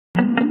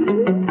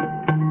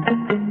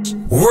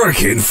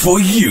working for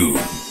you.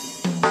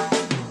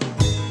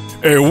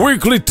 A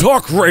weekly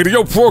talk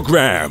radio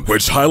program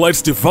which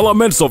highlights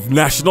developments of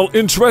national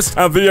interest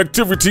and the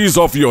activities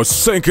of your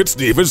St. Kitts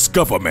Nevis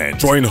government.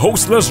 Join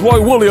host Roy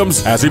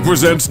Williams as he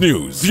presents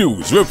news,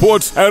 views,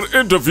 reports, and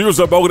interviews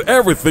about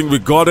everything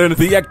regarding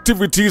the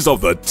activities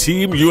of the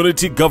Team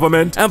Unity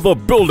government and the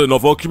building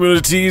of our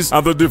communities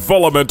and the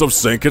development of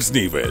St. Kitts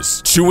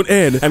Nevis. Tune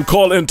in and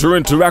call in to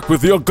interact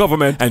with your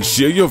government and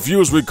share your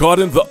views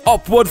regarding the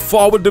upward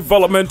forward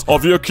development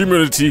of your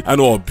community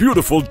and our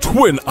beautiful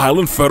Twin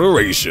Island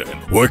Federation.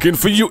 Working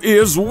for you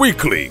is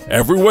weekly,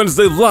 every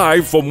Wednesday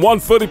live from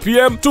 1:30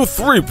 p.m. to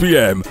 3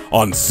 p.m.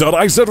 on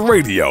ZIZ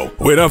Radio,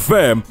 Win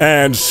FM,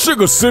 and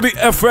Sugar City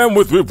FM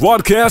with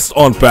rebroadcast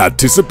on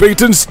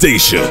participating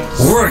stations.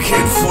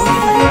 Working for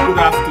you. Good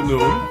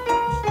afternoon,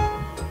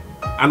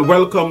 and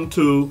welcome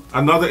to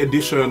another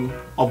edition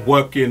of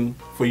Working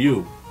for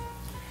You.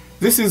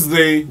 This is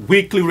the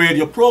weekly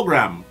radio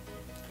program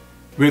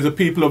where the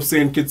people of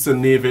St. Kitts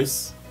and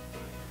Nevis,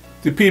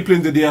 the people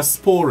in the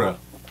diaspora,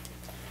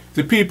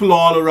 the people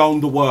all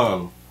around the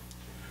world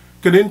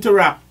can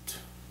interact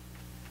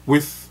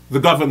with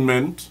the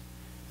government,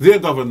 their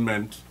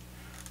government,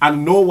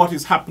 and know what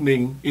is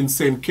happening in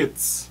St.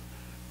 Kitts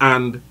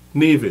and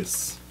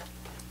Nevis.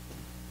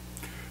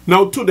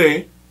 Now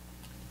today,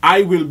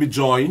 I will be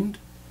joined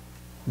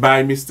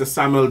by Mr.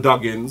 Samal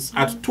Duggins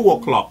at 2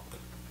 o'clock.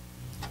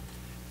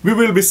 We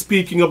will be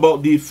speaking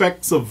about the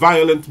effects of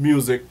violent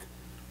music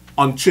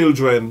on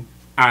children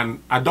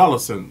and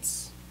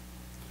adolescents.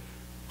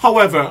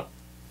 However,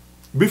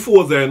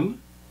 before then,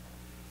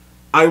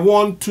 I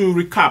want to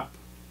recap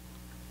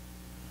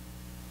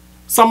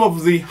some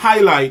of the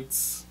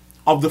highlights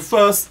of the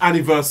first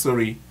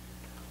anniversary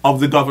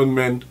of the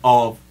Government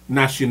of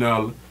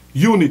National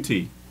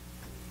Unity.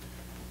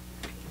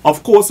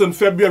 Of course, on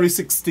February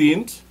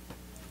 16th,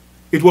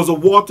 it was a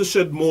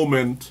watershed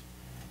moment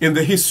in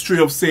the history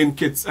of St.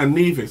 Kitts and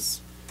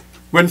Nevis,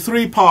 when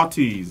three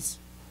parties,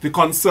 the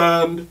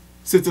Concerned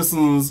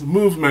Citizens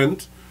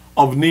Movement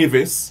of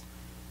Nevis,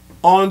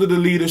 under the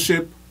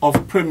leadership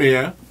of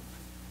Premier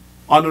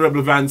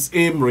Honorable Vance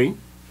Amory,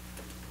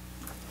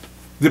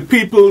 the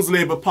People's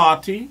Labour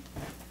Party,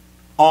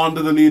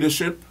 under the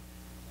leadership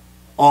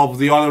of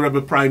the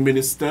Honorable Prime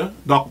Minister,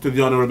 Dr.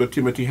 the Honorable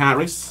Timothy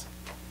Harris,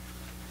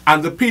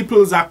 and the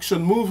People's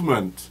Action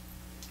Movement,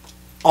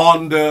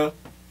 under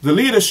the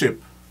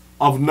leadership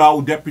of now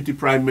Deputy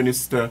Prime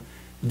Minister,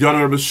 the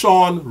Honorable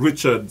Sean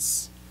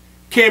Richards,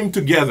 came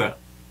together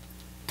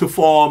to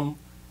form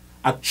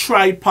a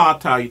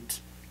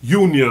tripartite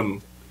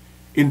union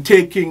in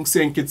taking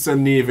St. Kitts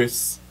and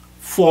Nevis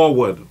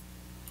forward.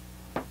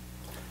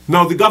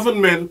 Now, the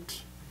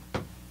government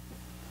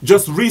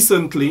just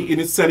recently, in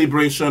its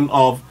celebration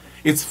of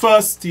its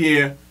first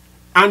year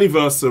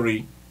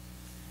anniversary,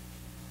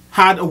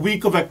 had a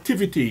week of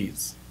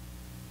activities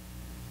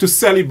to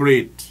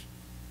celebrate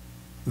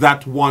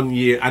that 1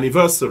 year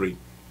anniversary.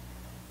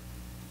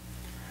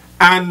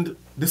 And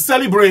the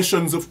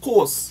celebrations, of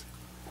course,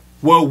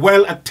 were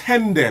well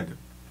attended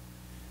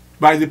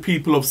by the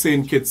people of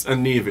St. Kitts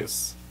and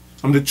Nevis.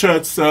 From the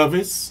church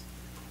service,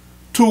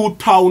 2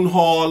 town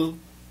hall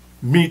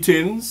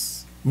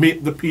meetings,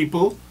 Meet the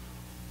People,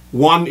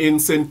 one in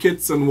St.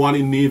 Kitts and one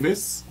in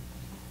Nevis,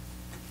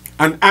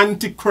 an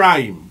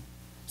anti-crime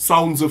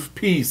Sounds of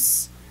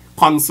Peace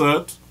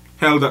concert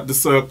held at the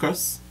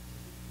circus.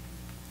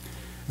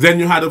 Then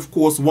you had, of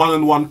course,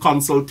 one-on-one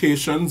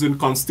consultations in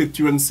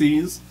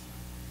constituencies.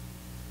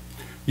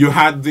 You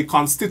had the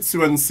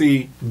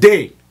constituency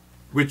day,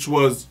 which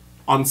was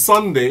on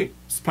Sunday,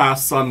 this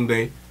past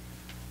Sunday,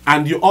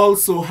 and you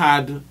also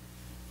had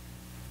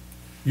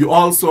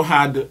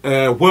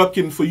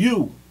Working for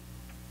You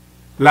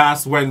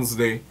last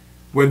Wednesday,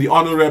 when the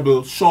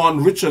Honorable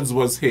Sean Richards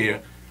was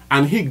here,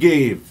 and he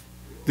gave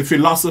the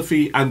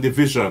philosophy and the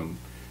vision,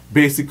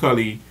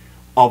 basically,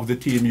 of the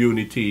Team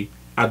Unity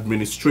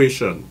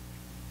administration.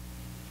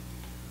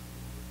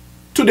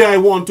 Today I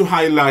want to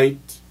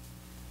highlight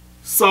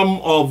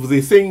some of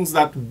the things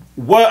that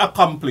were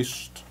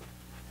accomplished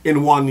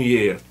in 1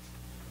 year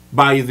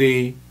by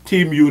the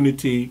Team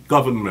Unity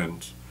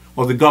government,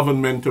 or the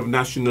Government of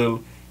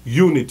National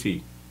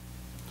Unity,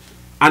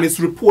 and its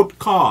report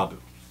card,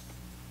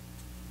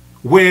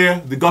 where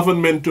the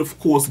government, of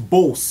course,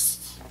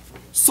 boasts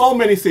so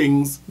many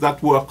things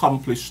that were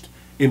accomplished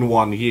in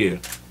 1 year.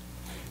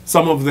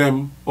 Some of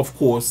them, of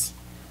course,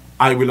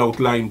 I will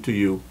outline to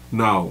you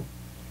now.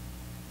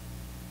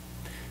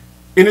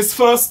 In its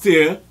first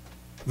year,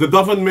 the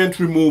government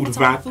removed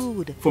VAT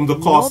from the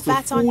cost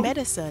of food,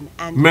 medicine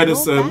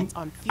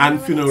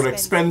and funeral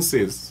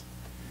expenses,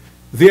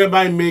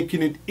 thereby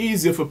making it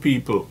easier for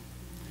people.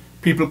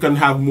 People can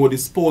have more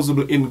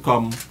disposable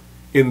income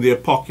in their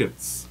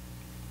pockets.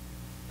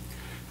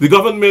 The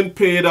government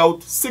paid out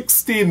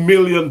 $16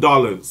 million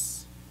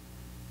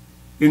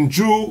in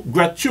due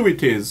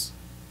gratuities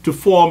to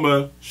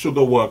former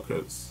sugar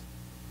workers.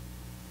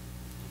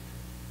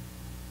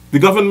 The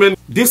government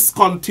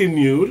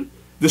discontinued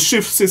the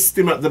shift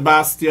system at the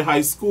Bastia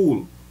High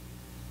School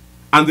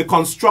and the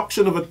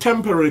construction of a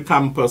temporary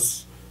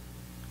campus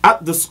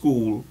at the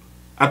school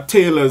at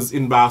Taylor's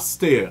in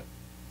Bastia.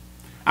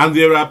 And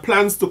there are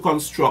plans to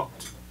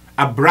construct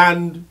a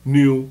brand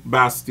new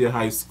Bastia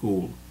High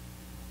School.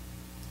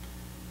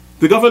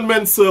 The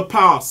government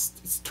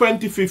surpassed its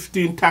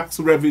 2015 tax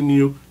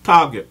revenue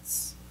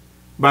targets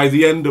by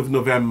the end of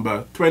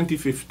November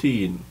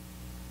 2015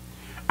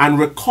 and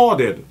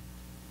recorded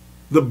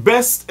the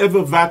best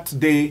ever VAT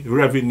day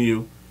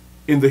revenue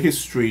in the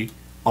history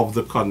of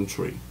the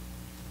country.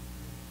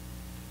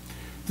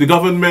 The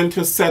government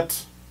has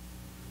set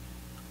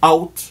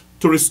out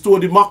to restore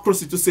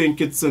democracy to St.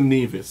 Kitts and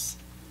Nevis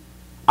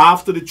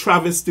after the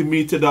travesty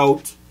meted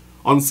out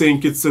on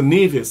St. Kitts and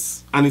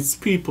Nevis and its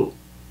people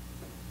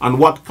on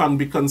what can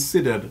be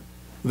considered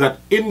that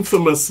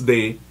infamous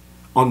day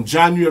on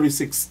January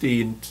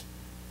 16th,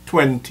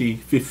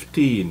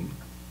 2015.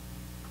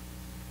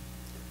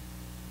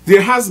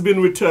 There has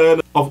been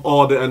return of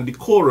order and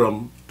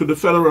decorum to the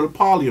federal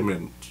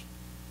parliament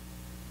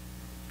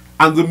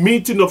and the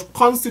meeting of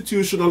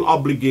constitutional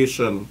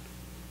obligation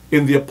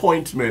in the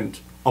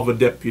appointment of a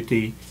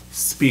deputy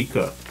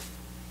speaker.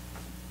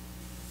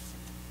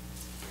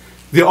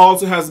 There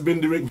also has been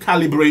the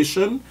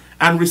recalibration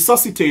and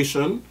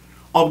resuscitation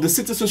of the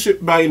Citizenship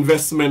by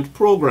Investment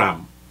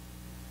program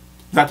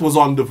that was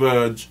on the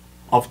verge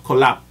of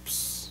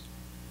collapse.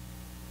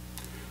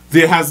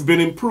 There has been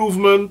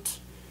improvement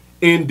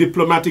in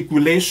diplomatic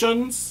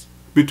relations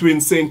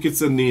between St.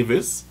 Kitts and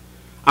Nevis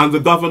and the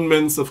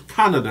governments of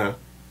Canada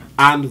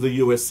and the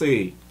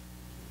USA.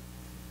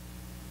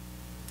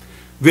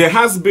 There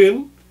has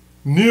been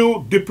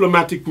new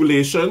diplomatic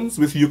relations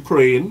with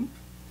Ukraine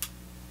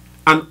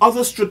and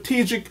other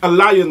strategic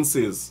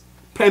alliances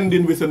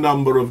pending with a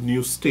number of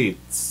new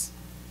states.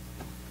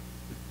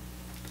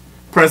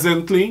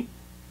 Presently,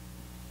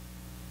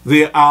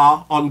 there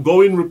are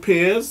ongoing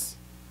repairs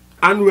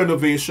and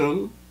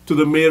renovation to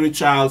the Mary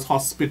Childs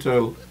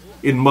Hospital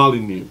in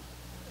Molyneux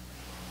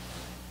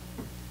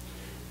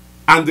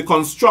and the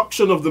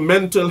construction of the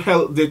Mental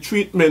Health Day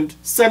Treatment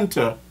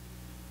Center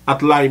at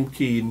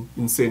Limekeen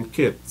in St.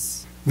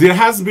 Kitts. There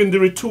has been the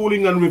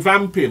retooling and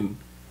revamping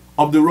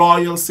of the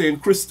Royal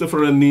St.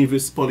 Christopher and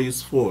Nevis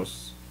Police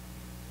Force.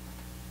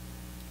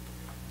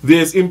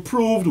 There's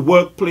improved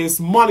workplace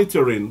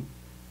monitoring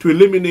to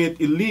eliminate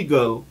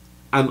illegal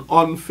and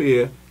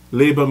unfair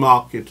labor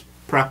market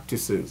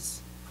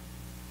practices.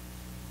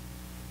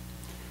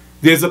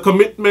 There's a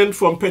commitment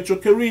from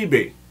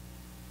Petro-Caribe,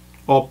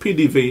 or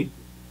PDV,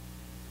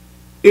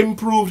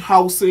 improved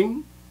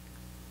housing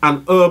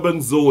and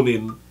urban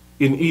zoning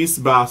in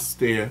East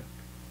Bastia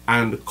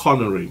and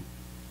Connery.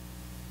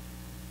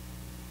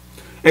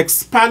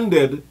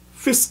 Expanded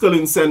fiscal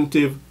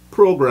incentive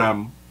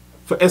program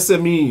for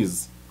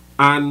SMEs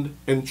and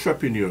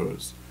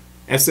entrepreneurs.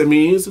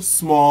 SMEs,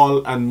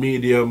 small and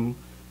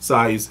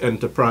medium-sized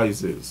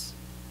enterprises.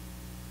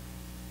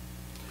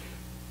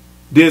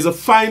 There's a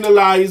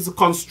finalized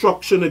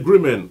construction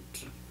agreement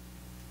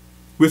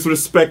with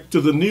respect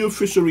to the new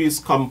fisheries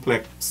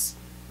complex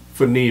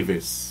for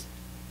Nevis.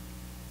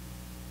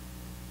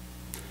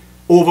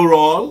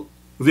 Overall,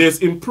 there's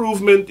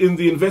improvement in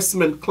the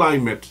investment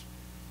climate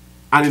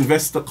and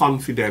investor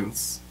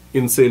confidence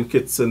in St.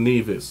 Kitts and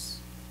Nevis.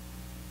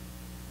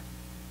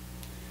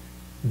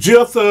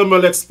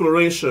 Geothermal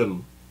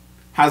exploration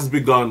has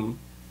begun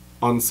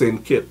on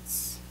St.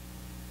 Kitts.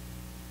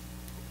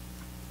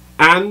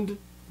 And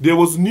there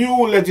was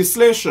new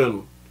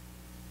legislation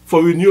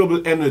for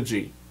renewable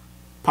energy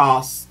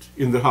passed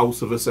in the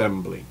House of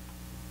Assembly.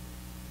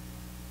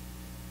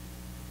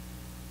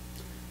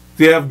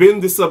 There have been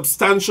the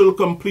substantial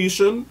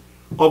completion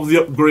of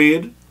the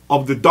upgrade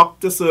of the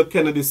Dr. Sir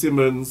Kennedy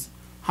Simmons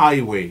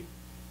Highway.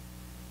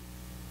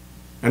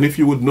 And if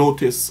you would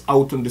notice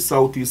out on the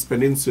Southeast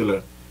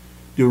Peninsula,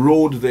 the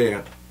road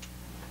there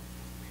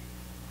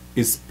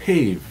is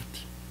paved.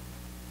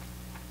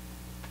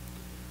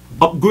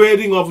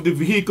 Upgrading of the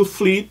vehicle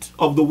fleet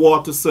of the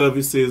Water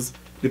Services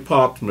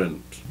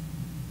Department.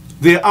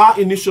 There are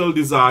initial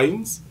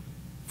designs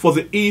for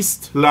the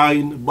East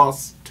Line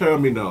bus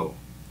terminal.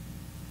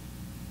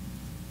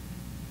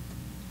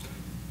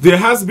 There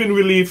has been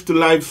relief to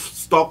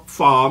livestock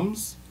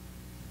farms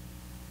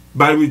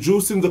by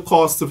reducing the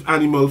cost of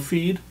animal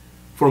feed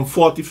from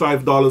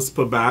 $45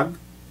 per bag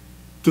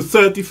to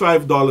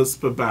 $35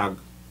 per bag.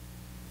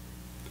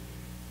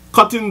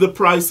 Cutting the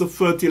price of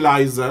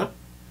fertilizer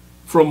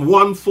from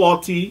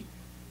 $140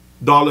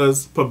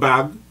 per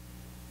bag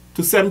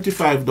to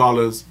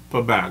 $75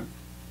 per bag.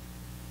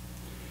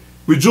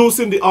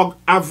 Reducing the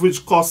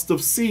average cost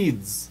of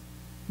seeds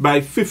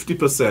by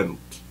 50%.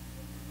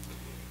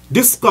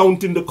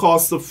 Discounting the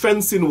cost of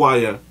fencing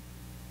wire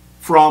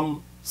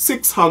from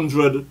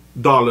 $600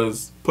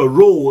 per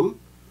roll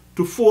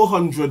to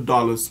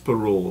 $400 per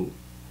roll.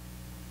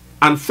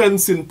 And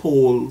fencing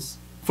poles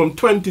from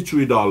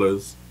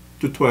 $23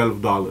 to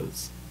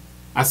 $12.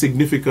 A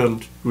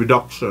significant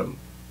reduction.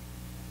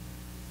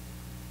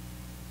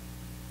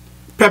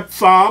 PEP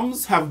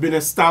farms have been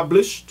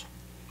established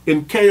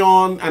in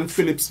Keyon and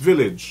Phillips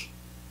Village.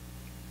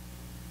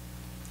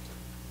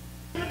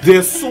 They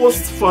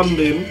sourced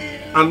funding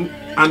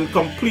and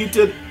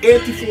completed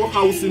 84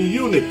 housing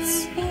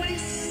units,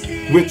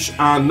 which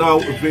are now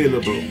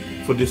available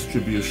for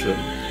distribution.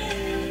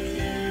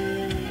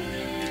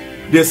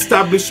 The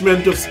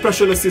establishment of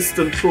special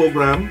assistance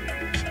program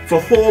for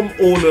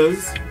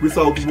homeowners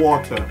without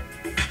water,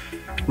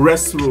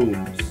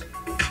 restrooms,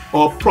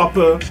 or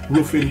proper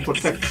roofing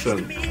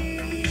protection.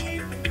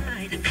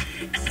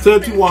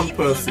 31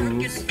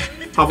 persons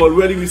have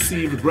already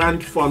received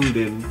grant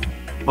funding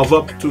of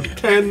up to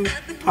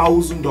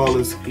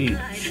 $10,000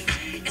 each.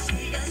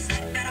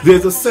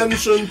 There's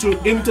ascension to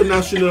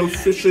international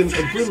fishing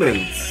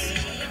agreements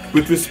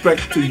with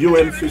respect to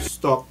UN fish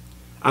stock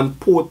and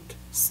port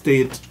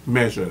state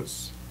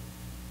measures.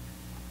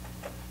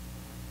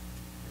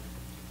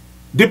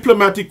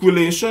 Diplomatic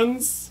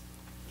relations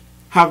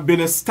have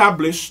been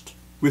established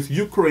with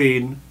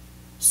Ukraine,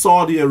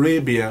 Saudi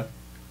Arabia,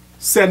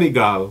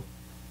 Senegal,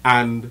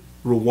 and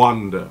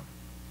Rwanda.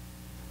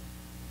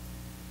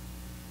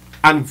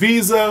 And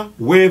visa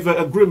waiver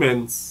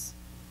agreements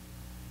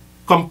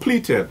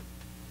completed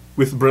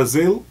with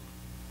Brazil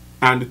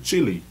and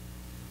Chile.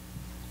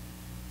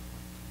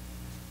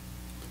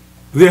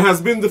 There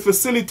has been the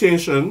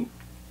facilitation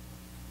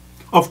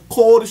of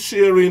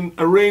code-sharing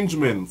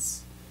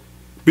arrangements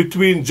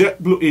between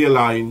JetBlue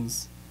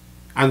Airlines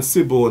and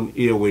Seaborne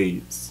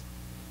Airways,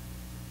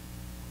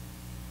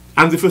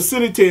 and the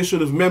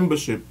facilitation of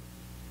membership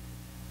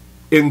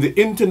in the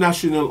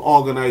International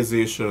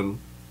Organization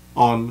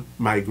on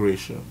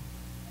Migration.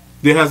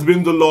 There has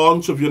been the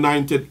launch of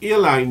United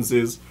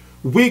Airlines'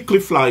 weekly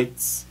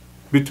flights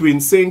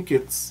between St.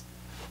 Kitts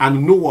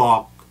and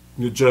Newark,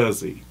 New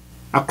Jersey.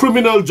 A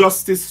criminal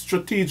justice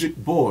strategic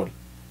board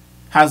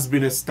has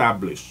been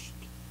established.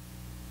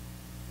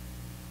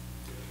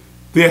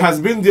 There has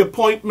been the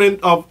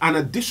appointment of an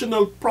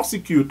additional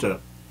prosecutor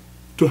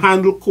to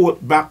handle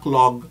court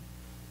backlog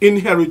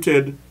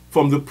inherited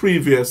from the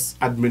previous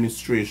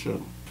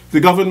administration. The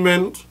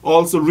government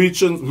also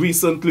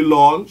recently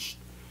launched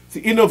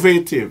the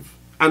innovative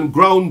and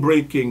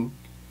groundbreaking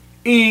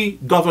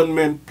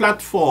e-government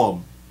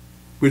platform,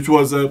 which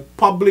was a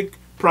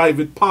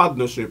public-private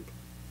partnership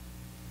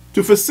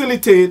to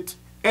facilitate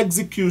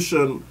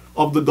execution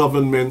of the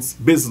government's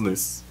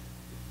business,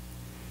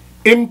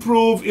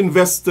 improve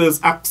investors'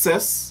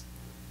 access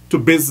to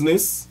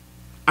business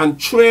and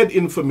trade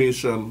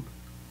information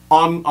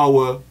on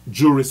our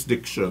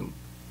jurisdiction,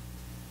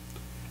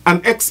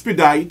 and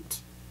expedite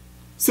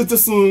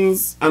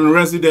citizens and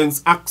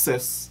residents'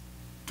 access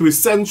to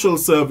essential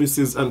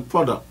services and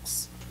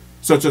products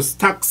such as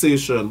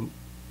taxation,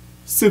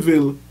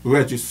 civil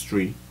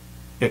registry,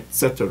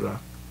 etc.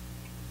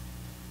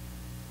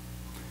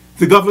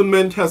 The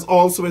government has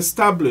also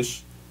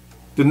established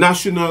the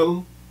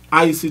National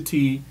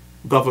ICT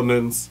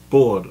Governance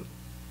Board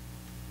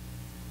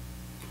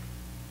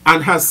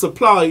and has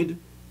supplied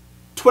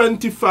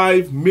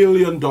 $25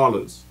 million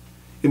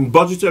in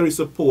budgetary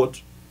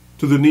support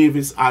to the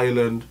Nevis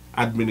Island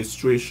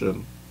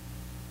administration.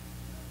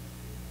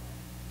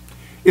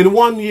 In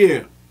 1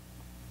 year,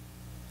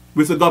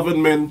 with a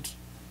government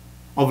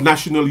of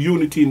national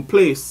unity in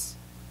place,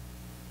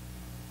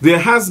 there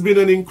has been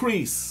an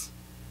increase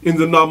in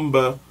the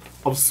number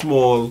of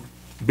small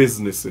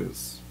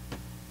businesses.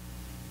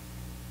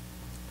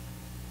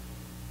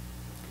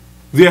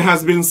 There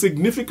has been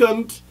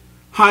significant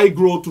high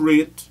growth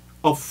rate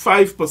of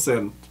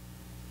 5%,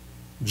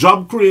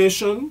 job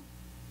creation,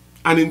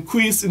 and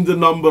increase in the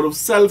number of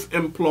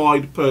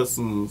self-employed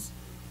persons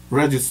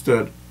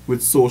registered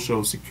with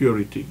Social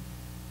Security.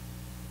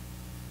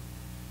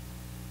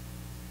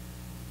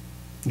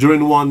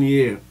 During 1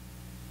 year,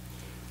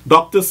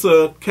 Dr.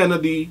 Sir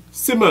Kennedy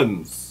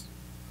Simmons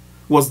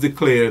was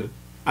declared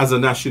as a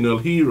national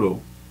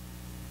hero.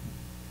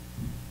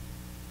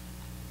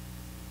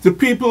 The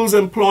People's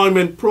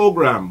Employment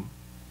Program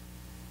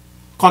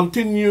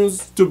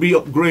continues to be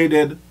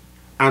upgraded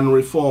and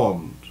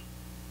reformed.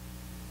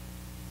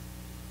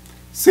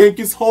 St.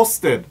 Kitts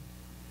hosted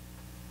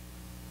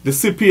the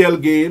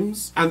CPL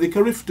Games and the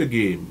Carifta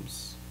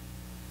Games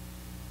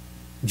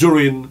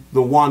during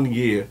the 1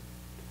 year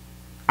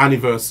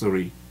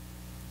anniversary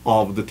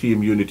of the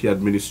Team Unity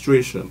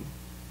administration.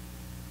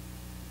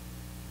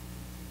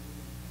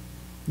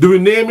 The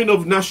renaming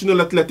of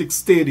National Athletic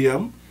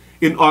Stadium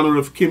in honor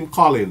of Kim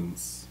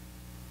Collins,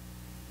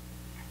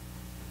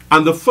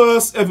 and the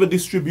first ever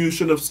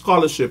distribution of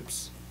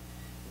scholarships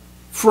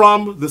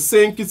from the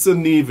St. Kitts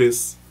and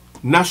Nevis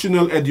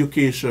National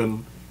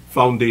Education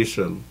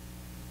Foundation.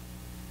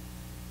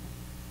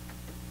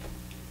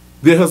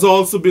 There has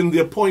also been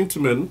the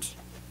appointment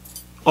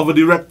of a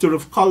Director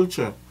of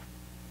Culture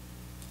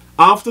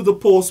after the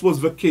post was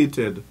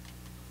vacated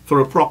for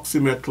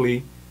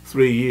approximately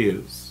 3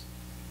 years.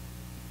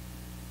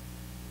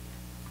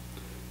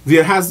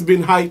 There has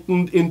been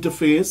heightened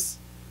interface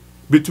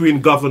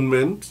between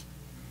government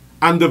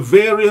and the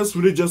various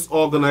religious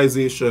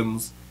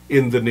organizations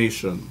in the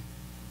nation.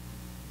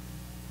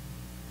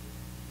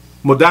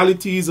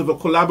 Modalities of a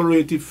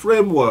collaborative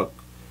framework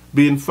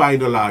being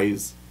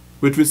finalized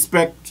with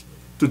respect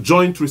to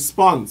joint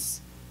response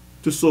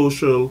to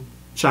social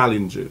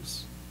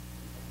challenges.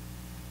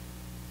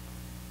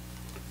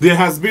 There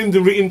has been the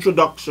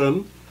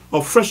reintroduction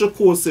of fresher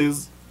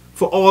courses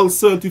for all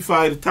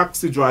certified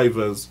taxi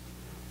drivers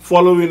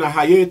following a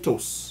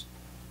hiatus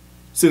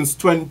since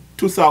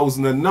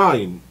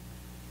 2009.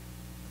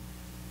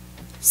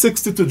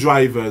 62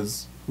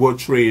 drivers were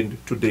trained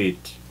to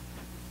date.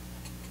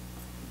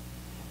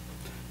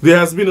 There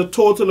has been a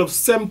total of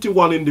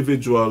 71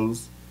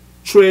 individuals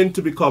trained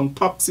to become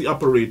taxi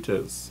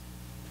operators.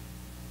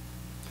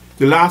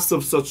 The last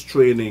of such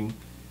training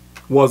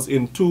was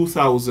in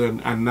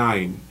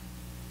 2009.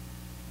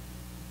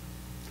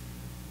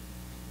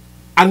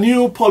 A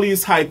new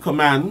police high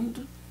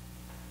command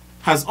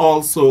has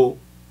also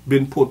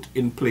been put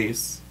in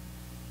place,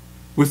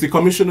 with the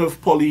Commissioner of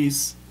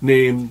Police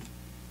named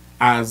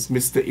as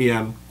Mr.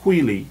 Ian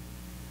Quealy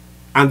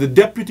and the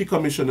Deputy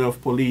Commissioner of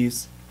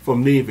Police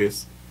from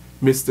Nevis,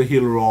 Mr.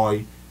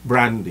 Hilroy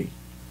Brandy.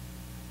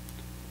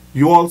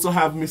 You also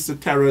have Mr.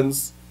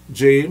 Terence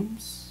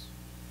James.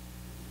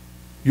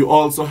 You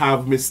also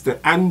have Mr.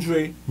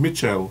 Andre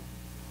Mitchell.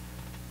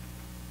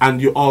 And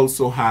you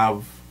also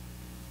have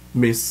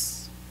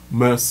Miss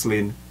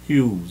Merslin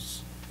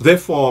Hughes. They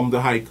form the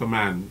High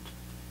Command.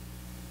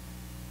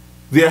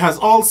 There has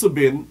also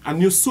been a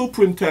new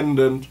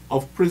superintendent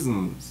of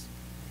prisons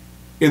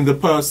in the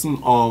person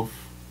of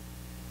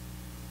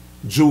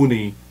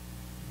Junie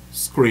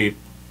Scrape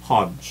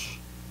Hodge.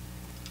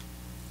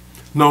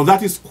 Now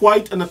that is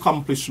quite an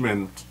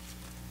accomplishment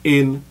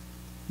in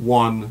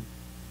 1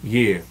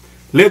 year.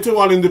 Later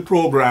on in the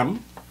program,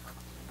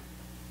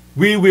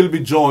 we will be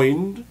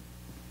joined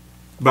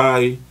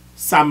by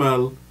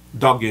Samal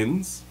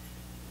Duggins,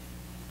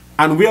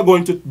 and we are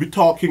going to be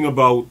talking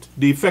about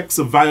the effects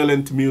of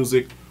violent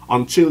music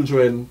on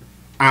children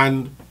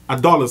and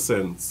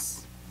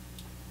adolescents,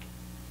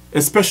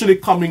 especially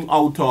coming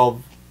out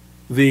of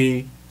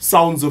the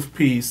Sounds of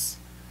Peace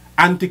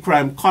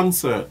anti-crime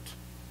concert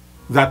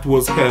that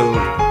was held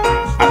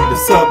at the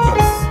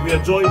circus. We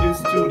are joined in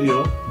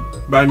studio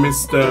by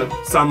Mr.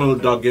 Samal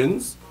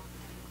Duggins,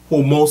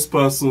 who most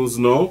persons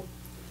know,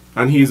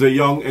 and he's a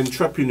young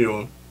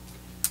entrepreneur,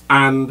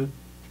 and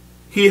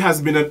he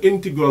has been an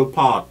integral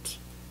part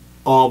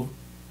of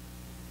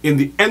in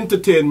the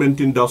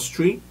entertainment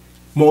industry.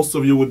 Most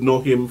of you would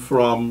know him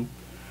from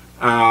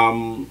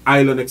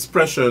Island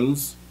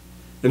Expressions,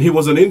 and he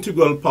was an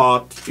integral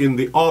part in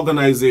the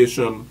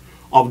organization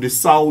of the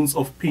Sounds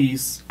of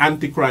Peace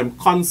anti-crime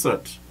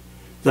concert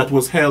that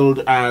was held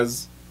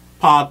as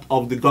part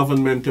of the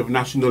Government of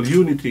National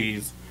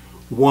Unity's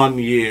 1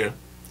 year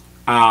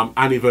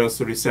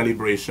anniversary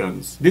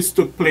celebrations. This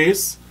took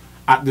place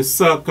at the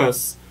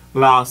circus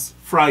last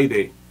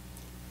Friday.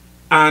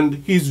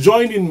 And he's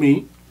joining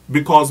me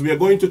because we are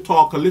going to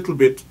talk a little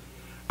bit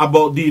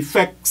about the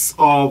effects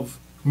of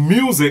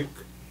music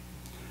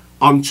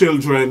on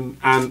children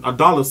and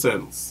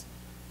adolescents.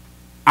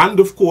 And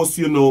of course,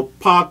 you know,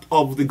 part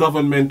of the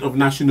Government of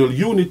National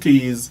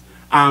Unity's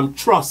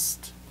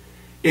trust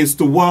is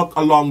to work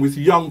along with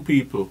young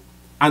people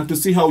and to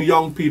see how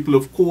young people,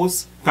 of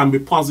course, can be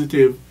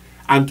positive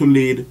and to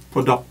lead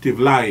productive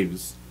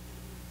lives.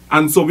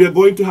 And so we are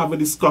going to have a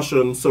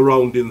discussion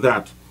surrounding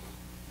that.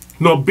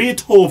 Now,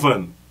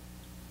 Beethoven,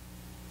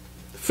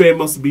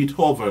 famous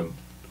Beethoven,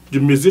 the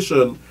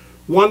musician,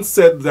 once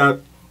said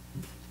that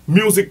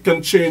music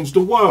can change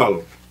the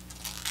world.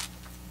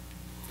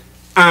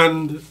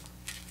 And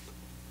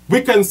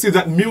we can see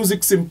that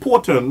music's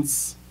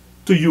importance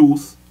to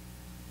youth,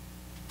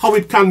 how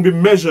it can be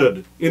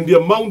measured in the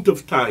amount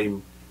of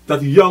time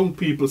that young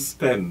people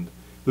spend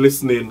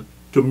listening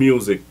to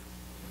music.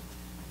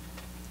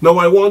 Now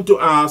I want to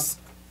ask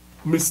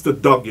Mr.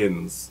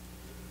 Duggins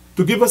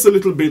to give us a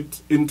little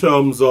bit in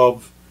terms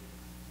of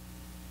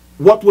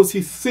what was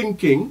he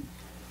thinking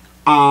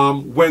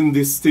when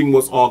this thing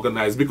was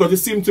organized, because it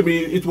seemed to me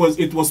it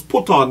was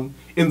put on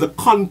in the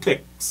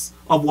context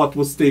of what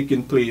was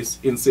taking place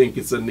in St.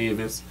 Kitts and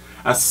Nevis,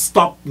 a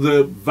Stop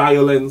the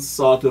Violence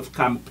sort of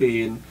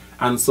campaign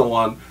and so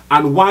on.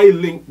 And why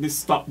link this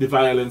Stop the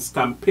Violence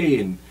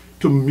campaign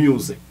to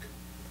music?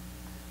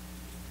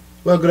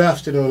 Well, good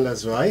afternoon,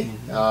 Lesroy.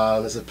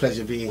 It's a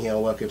pleasure being here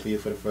and working for you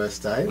for the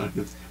first time.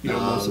 You're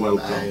most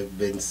welcome. I've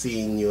been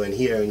seeing you and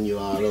hearing you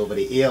all over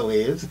the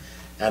airwaves,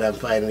 and I'm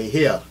finally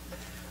here.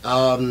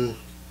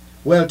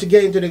 Well, to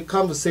get into the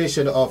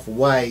conversation of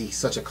why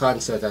such a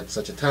concert at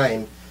such a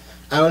time,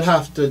 I will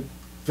have to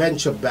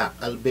venture back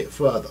a little bit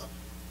further.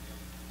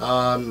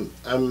 As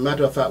a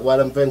matter of fact, while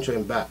I'm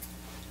venturing back,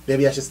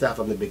 maybe I should start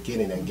from the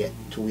beginning and get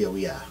to where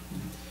we are.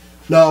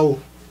 Now,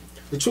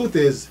 the truth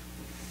is,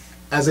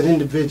 as an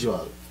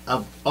individual,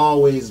 I've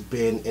always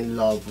been in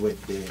love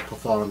with the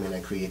performing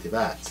and creative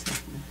arts.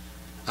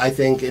 I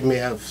think it may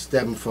have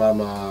stemmed from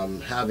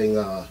having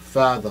a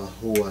father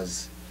who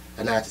was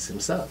an artist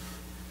himself.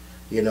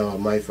 You know,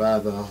 my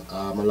father,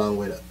 along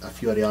with a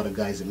few of the other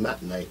guys in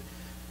Matt Night,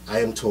 I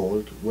am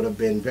told, would have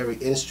been very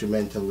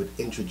instrumental with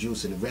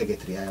introducing reggae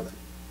to the island.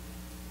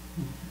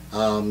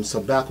 So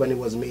back when it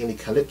was mainly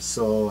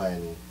calypso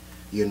and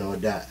you know,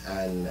 that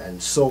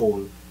and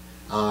soul.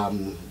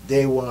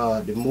 They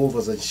were the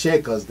movers and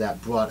shakers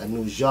that brought a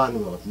new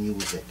genre of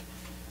music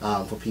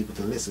for people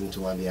to listen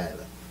to on the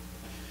island.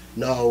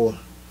 Now,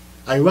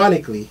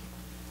 ironically,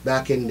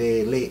 back in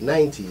the late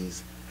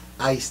 90s,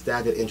 I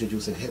started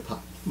introducing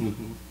hip-hop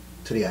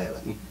to the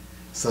island.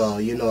 So,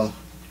 you know,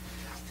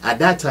 at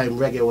that time,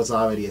 reggae was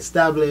already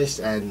established,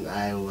 and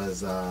I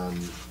was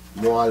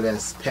more or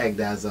less pegged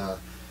as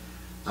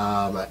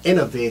an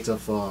innovator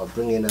for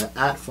bringing an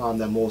art form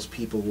that most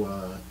people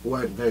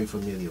weren't very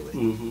familiar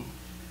with.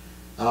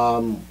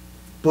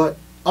 But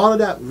all of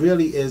that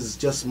really is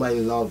just my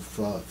love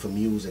for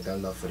music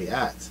and love for the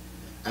arts,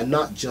 and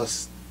not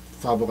just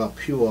from a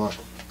pure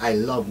I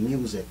love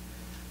music,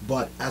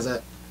 but as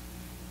a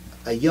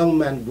young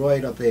man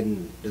growing up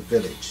in the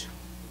village,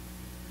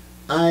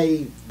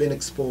 I've been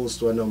exposed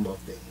to a number of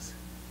things,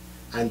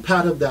 and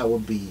part of that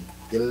would be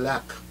the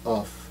lack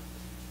of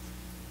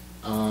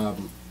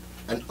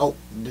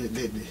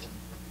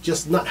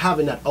just not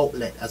having that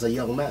outlet as a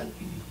young man.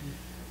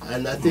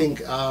 And I think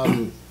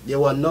there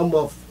were a number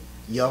of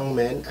young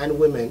men and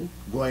women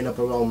growing up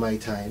around my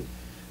time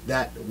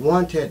that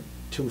wanted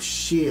to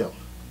share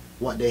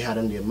what they had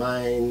in their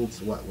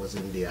minds, what was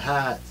in their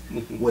hearts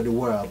with the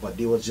world, but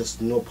there was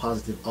just no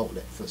positive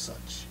outlet for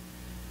such.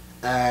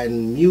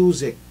 And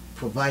music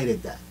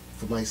provided that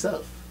for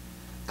myself,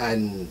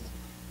 and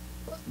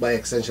by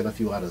extension a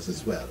few others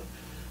as well.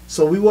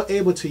 So we were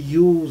able to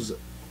use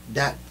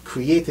that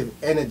creative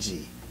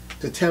energy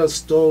to tell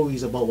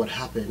stories about what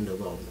happened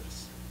around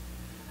us.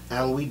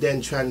 And we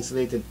then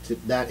translated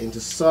that into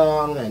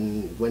song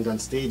and went on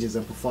stages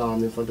and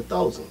performed in front of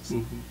thousands.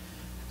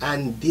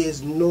 And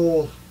there's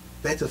no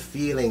better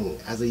feeling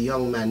as a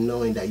young man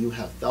knowing that you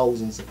have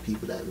thousands of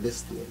people that are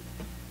listening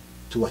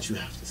to what you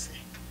have to say.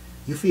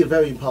 You feel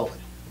very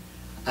empowered.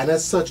 And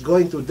as such,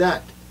 going through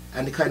that,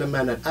 and the kind of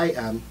man that I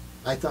am,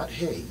 I thought,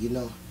 hey, you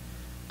know,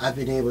 I've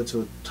been able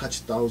to touch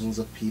thousands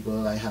of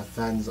people. I have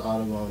fans all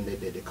around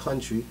the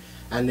country.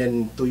 And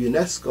then through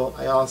UNESCO,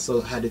 I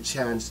also had a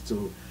chance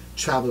to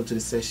travel to the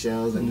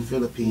Seychelles and the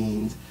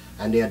Philippines,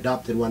 and they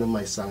adopted one of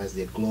my songs as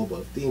their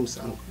global theme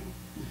song.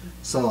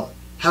 So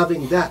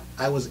having that,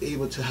 I was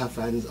able to have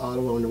fans all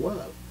around the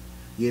world.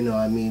 You know,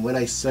 I mean, when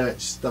I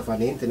search stuff on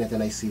the internet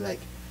and I see like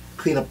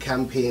cleanup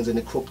campaigns in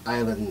the Cook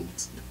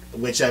Islands,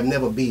 which I've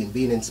never been,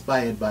 being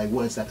inspired by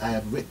words that I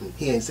have written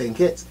here in St.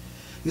 Kitts,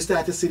 you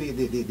start to see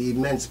the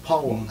immense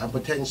power and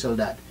potential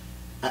that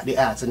the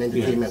arts and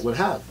entertainment will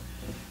have.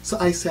 So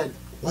I said,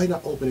 why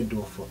not open the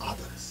door for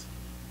others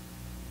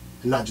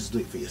and not just do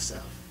it for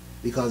yourself?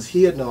 Because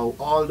here now,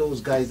 all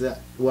those guys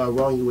that were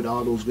around you with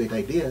all those great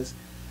ideas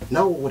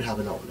now would have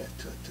an outlet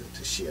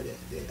to share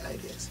their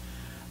ideas.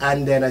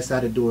 And then I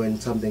started doing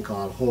something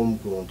called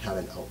Homegrown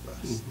Talent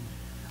Outbursts.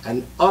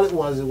 And all it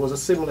was a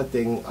similar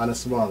thing on a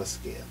smaller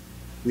scale,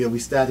 where we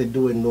started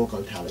doing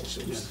local talent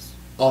shows,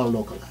 all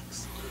local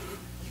acts.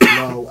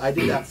 Now, I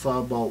did that for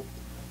about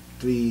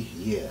 3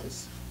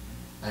 years.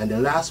 And the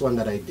last one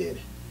that I did,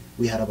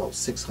 we had about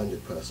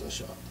 600 persons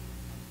show up.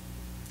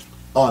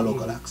 All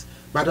local acts.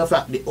 Matter of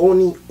fact, the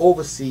only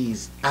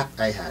overseas act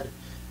I had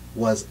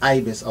was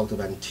Ibis out of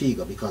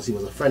Antigua, because he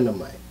was a friend of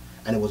mine.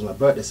 And it was my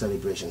birthday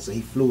celebration, so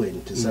he flew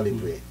in to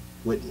celebrate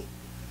with me.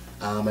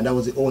 And that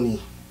was the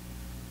only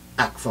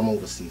act from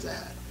overseas I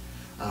had.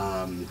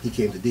 He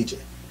came to DJ.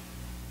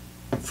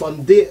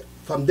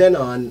 From then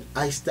on,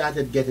 I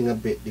started getting a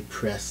bit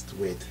depressed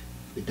with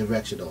the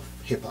direction of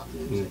hip-hop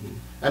music,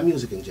 and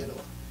music in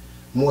general,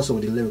 more so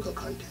with the lyrical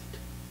content.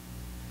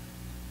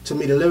 To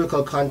me, the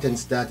lyrical content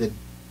started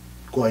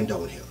going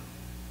downhill,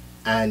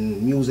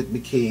 and music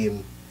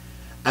became,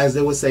 as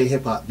they would say,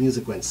 hip-hop,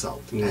 music went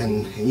south.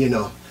 And, you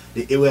know,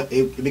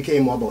 it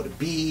became more about the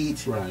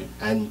beat,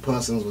 and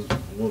persons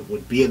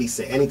would barely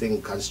say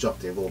anything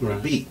constructive over the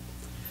beat.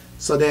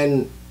 So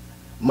then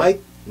my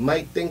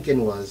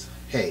thinking was,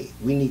 hey,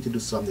 we need to do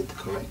something to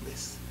correct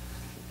this.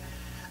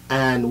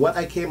 And what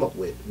I came up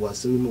with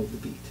was to remove the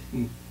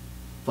beat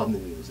from the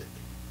music.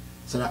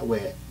 So that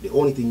way, the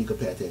only thing you could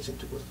pay attention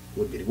to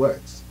would be the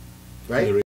words, right?